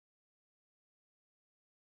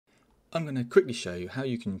I'm going to quickly show you how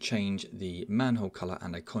you can change the manhole color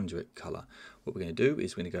and a conduit color. What we're going to do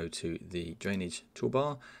is we're going to go to the drainage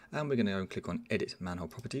toolbar and we're going to go and click on edit manhole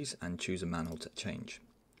properties and choose a manhole to change.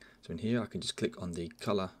 So in here I can just click on the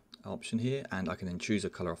color option here and I can then choose a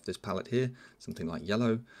color off this palette here, something like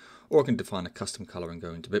yellow, or I can define a custom color and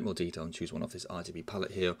go into a bit more detail and choose one off this RGB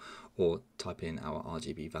palette here, or type in our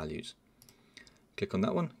RGB values. Click on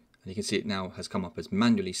that one. And you can see it now has come up as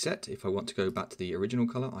manually set. If I want to go back to the original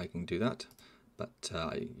color, I can do that. But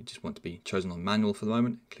I just want to be chosen on manual for the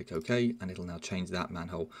moment. Click OK, and it'll now change that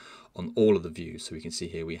manhole on all of the views. So we can see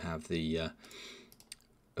here we have the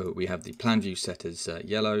plan view set as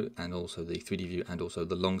yellow, and also the 3D view, and also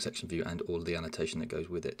the long section view, and all the annotation that goes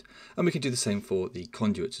with it. And we can do the same for the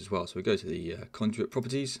conduits as well. So we go to the conduit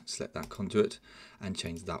properties, select that conduit, and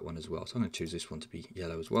change that one as well. So I'm going to choose this one to be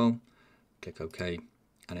yellow as well. Click OK.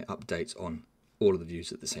 And it updates on all of the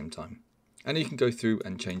views at the same time. And you can go through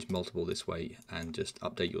and change multiple this way and just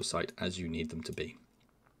update your site as you need them to be.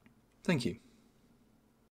 Thank you.